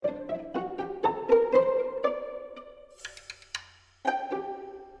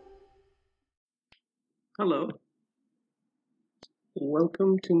Hello,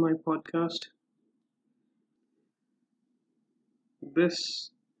 welcome to my podcast. This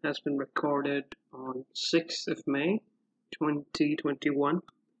has been recorded on 6th of May 2021,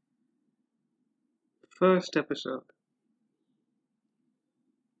 first episode.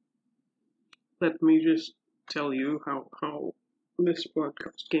 Let me just tell you how this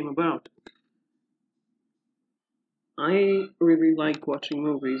podcast came about. I really like watching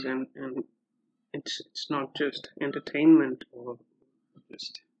movies, and it's not just entertainment or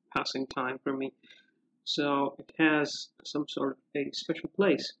just passing time for me. So it has some sort of a special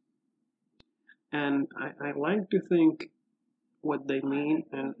place. And I like to think what they mean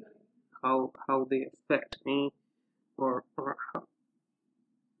and how they affect me, or how,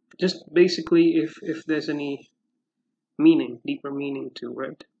 just basically if there's any deeper meaning to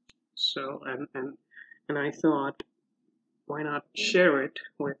it. So and I thought, why not share it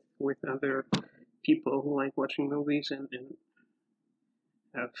with other people who like watching movies and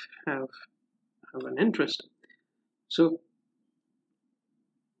have have have an interest. So,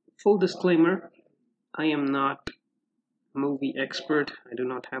 full disclaimer, I am not a movie expert. I do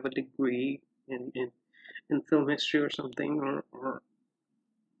not have a degree in film history or something, or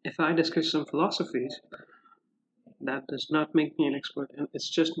if I discuss some philosophies, that does not make me an expert, and it's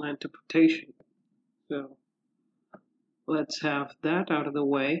just my interpretation. So let's have that out of the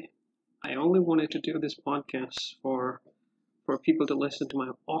way. I only wanted to do this podcast for people to listen to my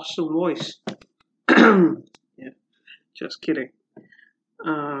awesome voice. Yeah, just kidding.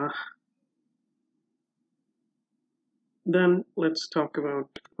 Uh, then let's talk about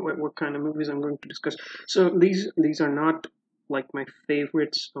what kind of movies I'm going to discuss. So these are not like my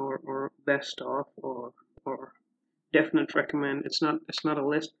favorites or best of or definite recommend. It's not a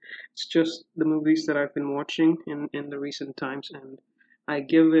list. It's just the movies that I've been watching in the recent times, and I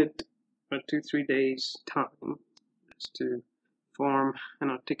give it a 2-3 days time just to form an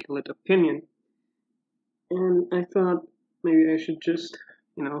articulate opinion. And I thought maybe I should just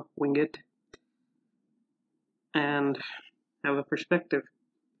wing it and have a perspective.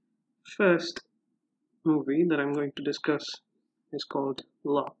 First movie that I'm going to discuss is called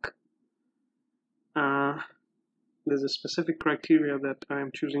Locke. There's a specific criteria that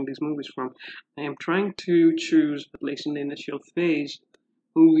I'm choosing these movies from. I am trying to choose, at least in the initial phase,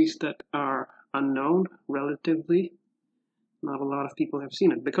 movies that are unknown relatively. Not a lot of people have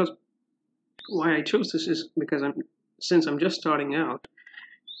seen it. Because why I chose this is because since I'm just starting out,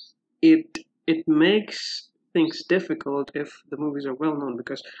 it makes things difficult if the movies are well known,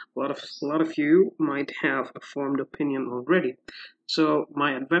 because a lot of you might have a formed opinion already. So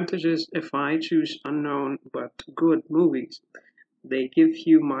my advantage is if I choose unknown but good movies, they give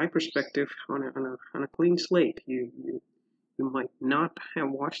you my perspective on a clean slate. You might not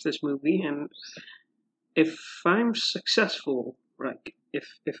have watched this movie, and if I'm successful, right, if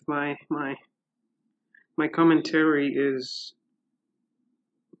my commentary is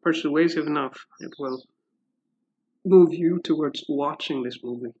persuasive enough, it will move you towards watching this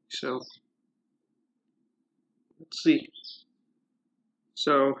movie. So let's see.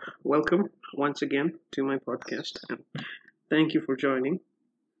 So welcome once again to my podcast, and thank you for joining.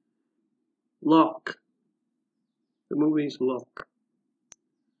 Locke. The movie is Locke.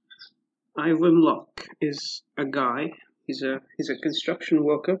 Ivan Locke is a guy. He's a construction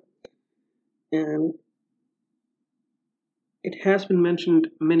worker, and it has been mentioned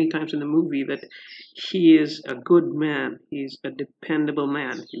many times in the movie that he is a good man. He's a dependable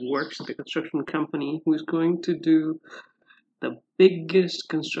man. He works at the construction company who is going to do the biggest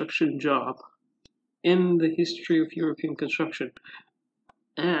construction job in the history of European construction.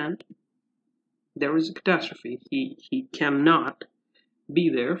 And there is a catastrophe. He cannot be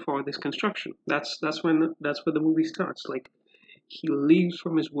there for this construction. That's where the movie starts. Like, he leaves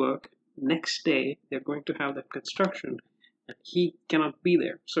from his work. Next day they're going to have that construction, and he cannot be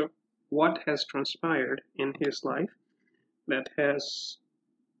there. So what has transpired in his life that has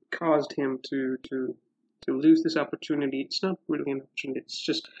caused him to lose this opportunity? It's not really an opportunity.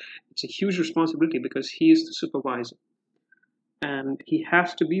 It's a huge responsibility, because he is the supervisor, and he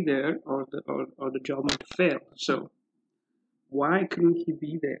has to be there, or the job might fail. So why couldn't he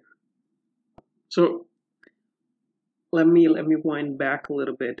be there? So let me wind back a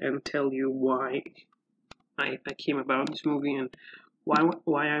little bit and tell you why I came about this movie and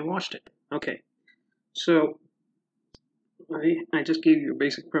why I watched it. Okay, so I just gave you a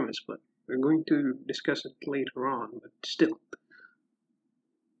basic premise, but we're going to discuss it later on. But still,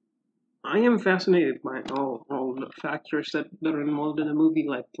 I am fascinated by all the factors that are involved in the movie,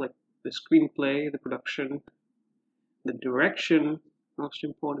 like the screenplay, the production, the direction, most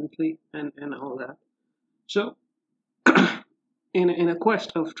importantly, and all that. So, in a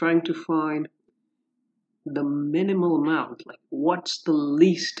quest of trying to find the minimal amount, like what's the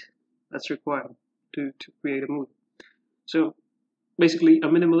least that's required to create a movie. So basically a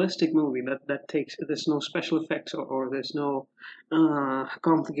minimalistic movie that takes, there's no special effects, or there's no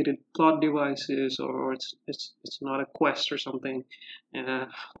complicated plot devices, or it's not a quest or something, uh,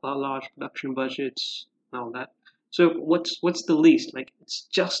 large production budgets and all that. So what's the least, like it's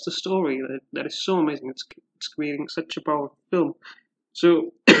just a story that is so amazing, it's creating such a powerful film.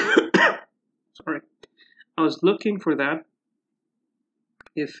 So sorry, I was looking for that,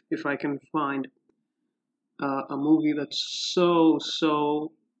 if I can find a movie that's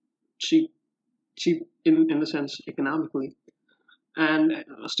so cheap, in the sense economically, and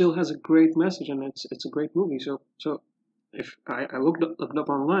still has a great message, and it's a great movie. So if I looked up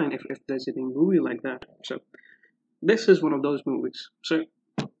online, if there's any movie like that. So this is one of those movies. So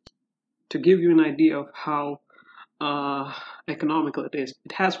to give you an idea of how economical it is,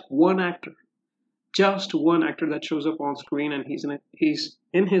 it has one actor, just one actor that shows up on screen, and he's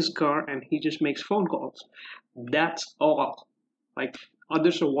in his car, and he just makes phone calls. That's all. Like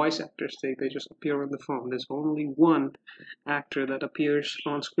others are voice actors, they just appear on the phone. There's only one actor that appears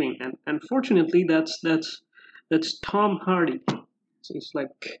on screen, and unfortunately, that's Tom Hardy. So it's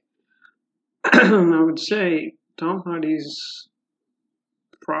like I would say Tom Hardy's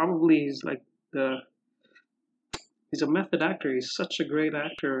probably is like the he's a method actor. He's such a great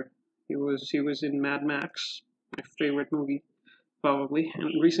actor. He was in Mad Max, my favorite movie probably,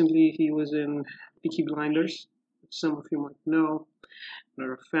 and recently he was in Peaky Blinders, which some of you might know and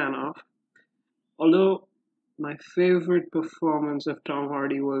are a fan of. Although my favorite performance of Tom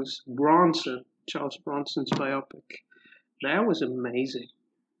Hardy was Bronson, Charles Bronson's biopic. That was amazing.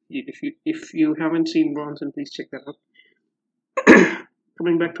 If you haven't seen Bronson, please check that out.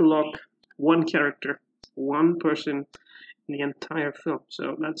 Coming back to Locke, one character, one person in the entire film.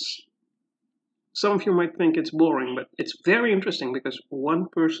 So that's, some of you might think it's boring, but it's very interesting because one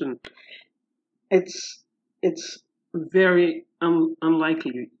person. It's very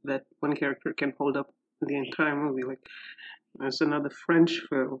unlikely that one character can hold up the entire movie. Like there's another French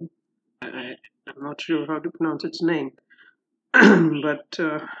film. I'm not sure how to pronounce its name, but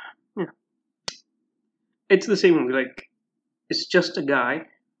yeah, it's the same movie. Like it's just a guy,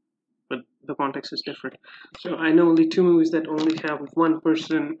 but the context is different. So I know only two movies that only have one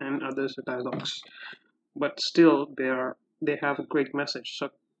person and others are dialogues, but still they have a great message.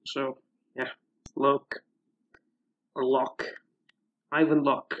 So yeah, Locke or Locke, Ivan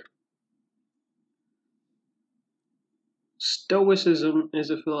Locke. Stoicism is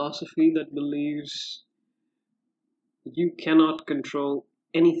a philosophy that believes you cannot control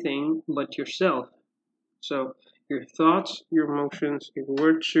anything but yourself. So your thoughts, your emotions, your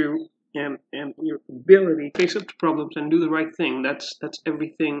virtue, and your ability to face up to problems and do the right thing. That's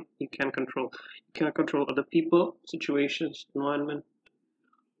everything you can control. You cannot control other people, situations, environment,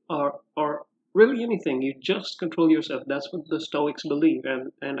 or really anything. You just control yourself. That's what the Stoics believe,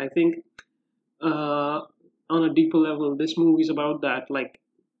 and I think on a deeper level, this movie is about that. Like,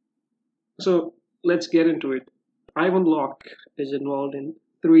 so let's get into it. Ivan Locke is involved in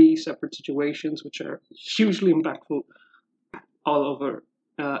three separate situations which are hugely impactful all over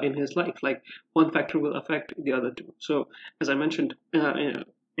in his life. Like one factor will affect the other two. So as I mentioned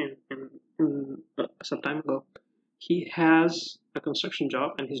some time ago, he has a construction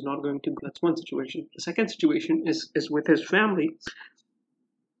job and he's not going to. That's one situation. The second situation is with his family.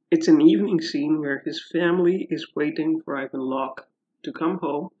 It's an evening scene where his family is waiting for Ivan Locke to come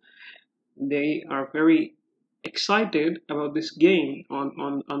home. They are very excited about this game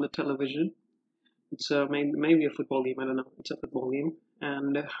on the television. It's maybe a football game. I don't know. It's a football game,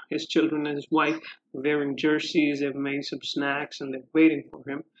 and his children and his wife are wearing jerseys. They've made some snacks, and they're waiting for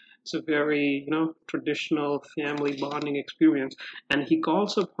him. It's a very traditional family bonding experience. And he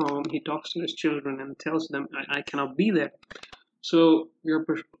calls up home. He talks to his children and tells them, "I cannot be there." So we're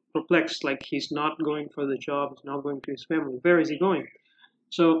perplexed. Like he's not going for the job. He's not going to his family. Where is he going?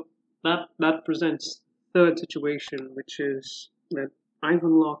 So that presents third situation, which is that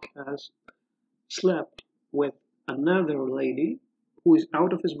Ivan Locke has slept with another lady who is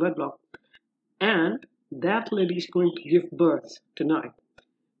out of his wedlock, and that lady is going to give birth tonight.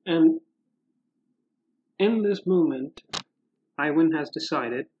 And in this moment, Ivan has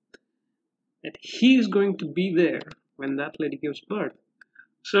decided that he is going to be there when that lady gives birth.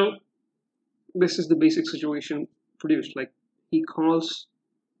 So this is the basic situation produced. Like he calls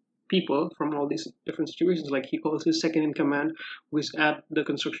people from all these different situations. Like he calls his second in command, who is at the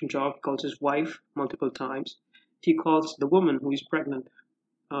construction job, he calls his wife multiple times. He calls the woman who is pregnant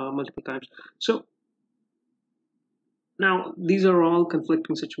multiple times. So Now, these are all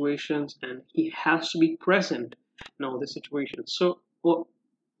conflicting situations, and he has to be present in all the situations. So, well,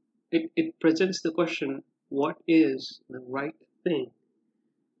 it presents the question, what is the right thing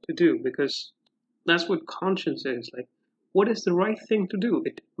to do? Because that's what conscience is. Like, what is the right thing to do?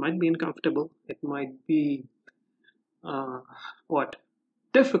 It might be uncomfortable, it might be, uh, what,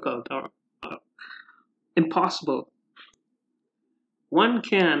 difficult or uh, impossible. One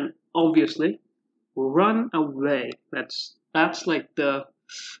can obviously run away. That's like the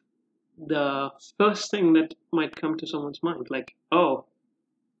first thing that might come to someone's mind. Like, oh,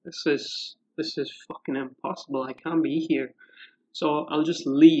 this is fucking impossible. I can't be here. So I'll just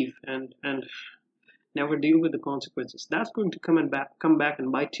leave and never deal with the consequences. That's going to come back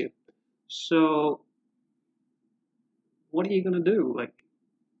and bite you. So what are you gonna do? Like,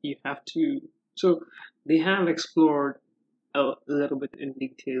 you have to. So they have explored a little bit in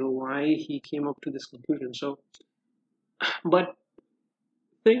detail why he came up to this conclusion. So, but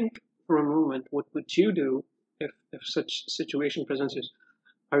think for a moment, what would you do if such situation presents you?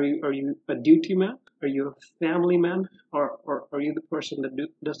 Are you a duty man? Are you a family man? Or are you the person that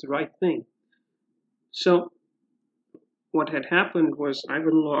does the right thing? So what had happened was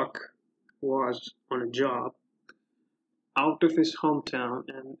Ivan Locke was on a job out of his hometown,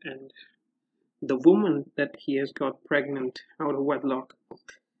 and the woman that he has got pregnant out of wedlock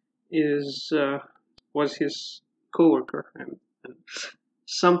is was his coworker, and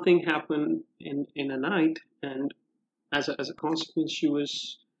something happened in a night, and as a consequence,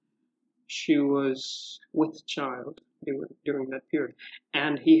 she was with child during that period,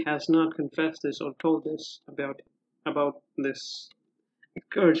 and he has not confessed this or told this about this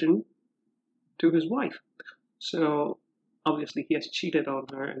incursion to his wife. So obviously he has cheated on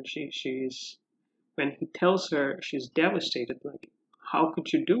her, and she's when he tells her, she's devastated. Like, how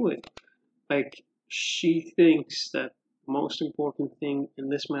could you do it? Like, she thinks that most important thing in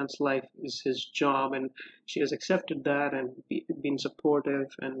this man's life is his job, and she has accepted that and been supportive,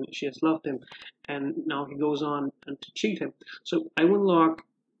 and she has loved him, and now he goes on and to cheat him. So Iwan Locke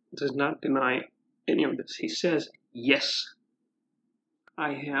does not deny any of this. He says, yes,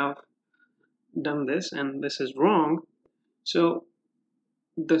 I have done this, and this is wrong. So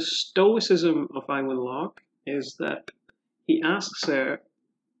the stoicism of Iwan Locke is that he asks her,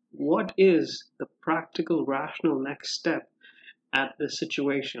 what is the practical, rational next step at this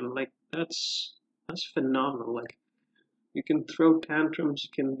situation? Like, that's phenomenal. Like, you can throw tantrums, you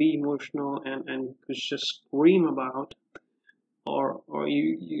can be emotional, and you could just scream about, or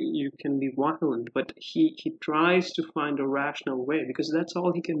you can be violent, but he tries to find a rational way because that's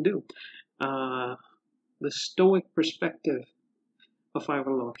all he can do. uh, the stoic perspective of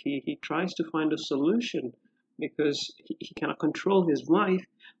Ivan Locke, he tries to find a solution because he cannot control his wife,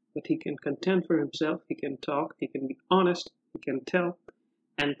 but he can contend for himself, he can talk, he can be honest, he can tell,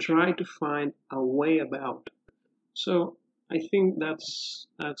 and try to find a way about. So I think that's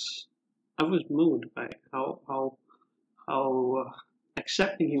I was moved by how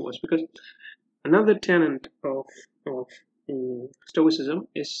accepting he was, because another tenet of stoicism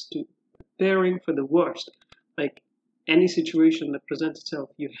is to preparing for the worst. Like, any situation that presents itself,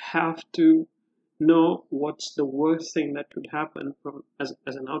 you have to know what's the worst thing that could happen as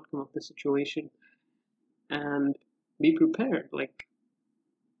an outcome of the situation, and be prepared. Like,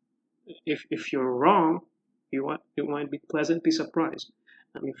 if you're wrong, you might be pleasantly surprised,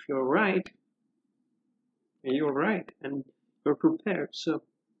 and if you're right, and you're prepared. So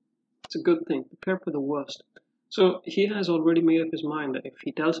it's a good thing. Prepare for the worst. So he has already made up his mind that if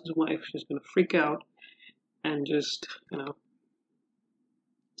he tells his wife, she's going to freak out and just,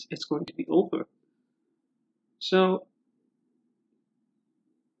 it's going to be over. So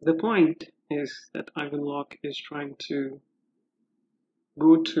the point is that Ivan Locke is trying to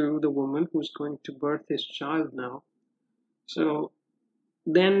go to the woman who's going to birth his child now. So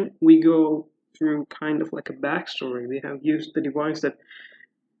then we go through kind of like a backstory. They have used the device that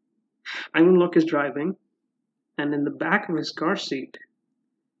Ivan Locke is driving, and in the back of his car seat,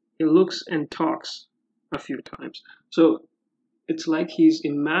 he looks and talks a few times. So it's like he's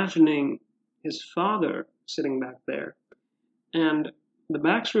imagining his father sitting back there. And the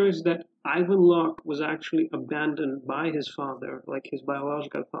backstory is that Ivan Locke was actually abandoned by his father, like his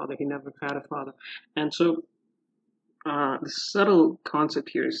biological father. He never had a father. And so the subtle concept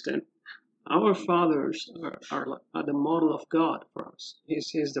here is that our fathers are the model of God for us.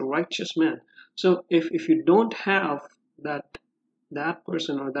 He's the righteous man. So if you don't have that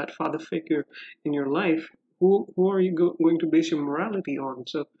person or that father figure in your life, who are you going to base your morality on?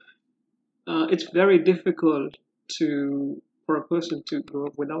 So it's very difficult for a person to grow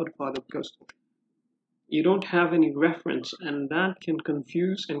up without a father, because you don't have any reference, and that can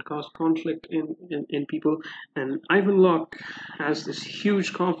confuse and cause conflict in people. And Ivan Locke has this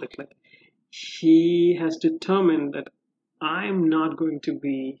huge conflict. Like, he has determined that I'm not going to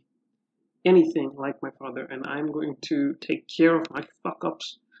be anything like my father, and I'm going to take care of my fuck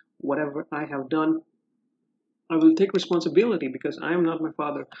ups, whatever I have done. I will take responsibility because I am not my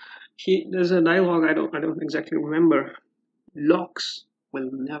father. There's a dialogue I don't exactly remember. Locks will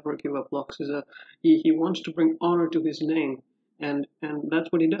never give up. Locks is a he wants to bring honor to his name, and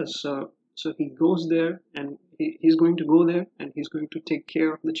that's what he does. So he goes there, and he's going to go there, and he's going to take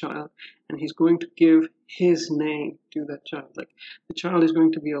care of the child, and he's going to give his name to that child. Like, the child is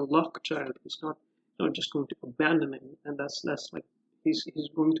going to be a Locke child. He's not just going to abandon him, and that's like he's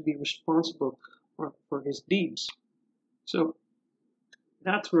going to be responsible for his deeds. So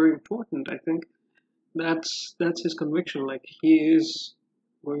that's very important, I think. That's his conviction. Like, he is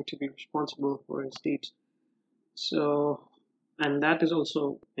going to be responsible for his deeds. So, and that is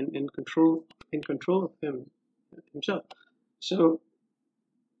also in control of himself. So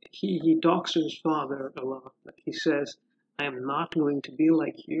he talks to his father a lot. Like, he says, I am not going to be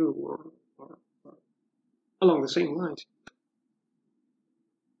like you, or along the same lines.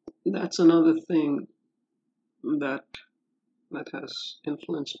 That's another thing that has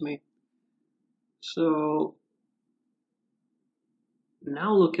influenced me. So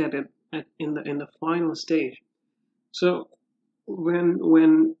now look at it in the final stage. So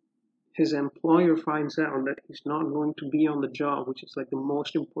when his employer finds out that he's not going to be on the job, which is like the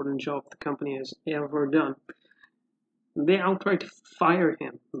most important job the company has ever done, they outright fire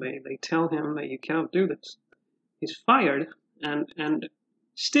him. They tell him that you cannot do this. He's fired, and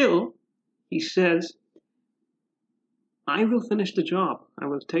still he says, I will finish the job. I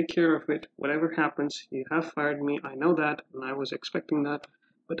will take care of it. Whatever happens, you have fired me. I know that, and I was expecting that,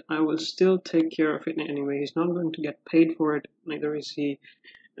 but I will still take care of it anyway. He's not going to get paid for it. Neither is he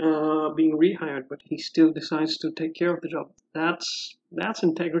being rehired, but he still decides to take care of the job. That's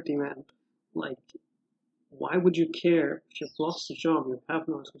integrity, man. Like, why would you care if you've lost the job? You have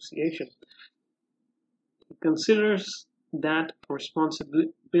no association. He considers that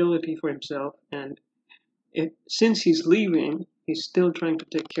responsibility for himself, and since he's leaving, he's still trying to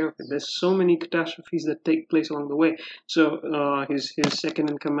take care of it. There's so many catastrophes that take place along the way. So his second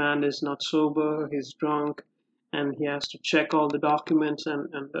in command is not sober. He's drunk, and he has to check all the documents and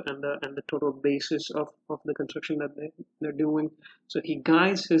the total basis of the construction that they're doing. So he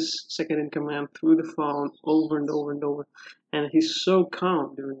guides his second in command through the phone over and over and over, and he's so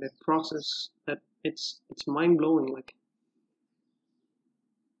calm during that process that it's mind blowing. Like,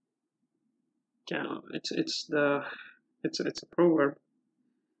 yeah, it's a proverb.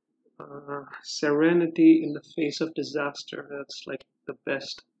 Serenity in the face of disaster. That's like the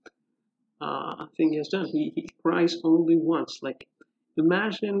best thing he has done. He cries only once. Like,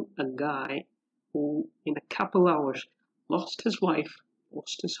 imagine a guy who, in a couple hours, lost his wife,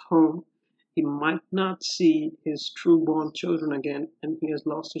 lost his home. He might not see his true-born children again, and he has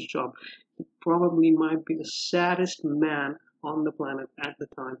lost his job. He probably might be the saddest man on the planet at the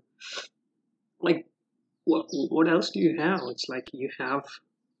time. Like, what else do you have? It's like you have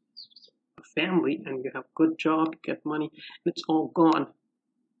a family and you have good job, you get money, and it's all gone.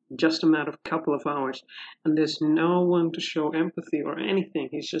 Just a matter of couple of hours, and there's no one to show empathy or anything.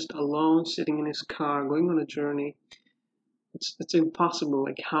 He's just alone, sitting in his car, going on a journey. It's impossible.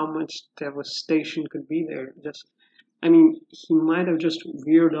 Like, how much devastation could be there? I mean, he might have just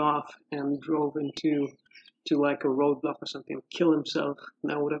veered off and drove into like a roadblock or something, kill himself.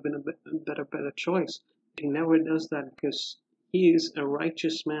 That would have been a better choice. But he never does that because he is a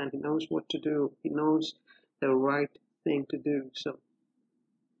righteous man. He knows what to do. He knows the right thing to do. So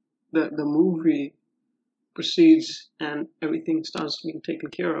the movie proceeds, and everything starts being taken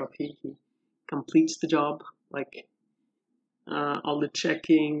care of. He completes the job, like all the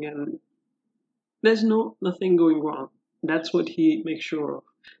checking, and there's nothing going wrong. That's what he makes sure of.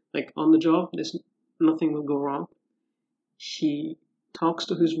 Like, on the job, there's nothing will go wrong. He talks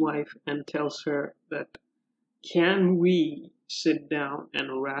to his wife and tells her that, can we sit down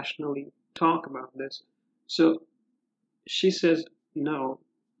and rationally talk about this? So she says no,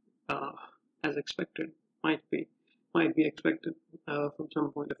 uh, as expected. Might be expected from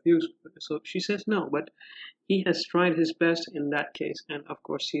some point of view. So she says no, but he has tried his best in that case, and of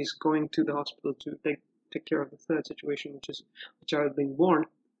course he's going to the hospital to take care of the third situation, which is a child being born.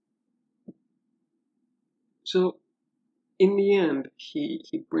 So in the end,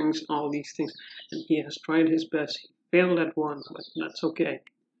 he brings all these things, and he has tried his best. He failed at one, but that's okay.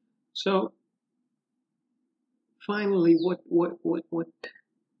 So finally, what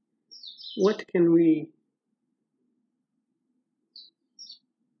can we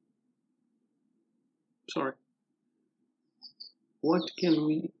sorry, what can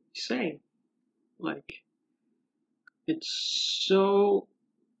we say? Like, it's so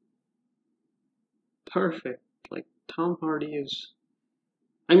perfect. Like, Tom Hardy is.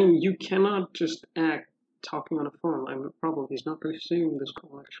 I mean, you cannot just act talking on a phone. I'm probably he's not receiving this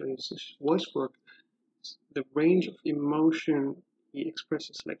call. Actually, it's his voice work. The range of emotion he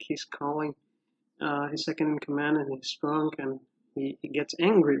expresses, like he's calling his second in command, and he's drunk, and he gets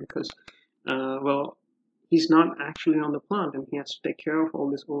angry because, well, he's not actually on the plant, and he has to take care of all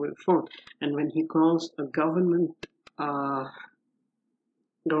this over the phone. And when he calls a uh,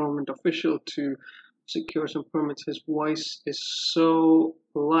 government official to secure some permits, his voice is so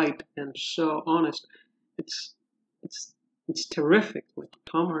light and so honest. It's it's it's terrific. Like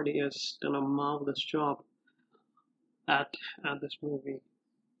Tom Hardy has done a marvelous job at this movie.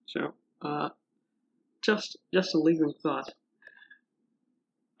 So, just a leaving thought: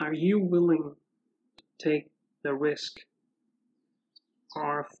 are you willing to take the risk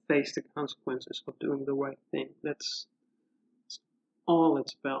or face the consequences of doing the right thing? That's all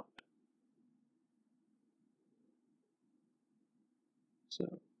it's about.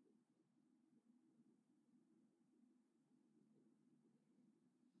 So,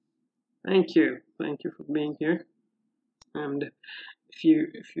 thank you for being here. And if you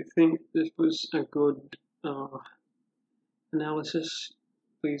think this was a good uh, analysis,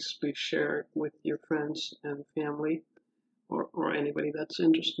 please share it with your friends and family, or anybody that's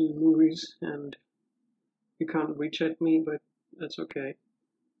interested in movies. And you can't reach at me, but that's okay.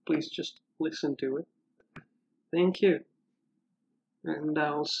 Please just listen to it. Thank you, and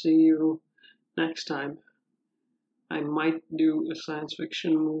I'll see you next time. I might do a science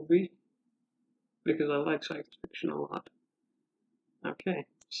fiction movie because I like science fiction a lot. Okay,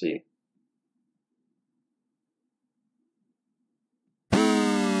 see you.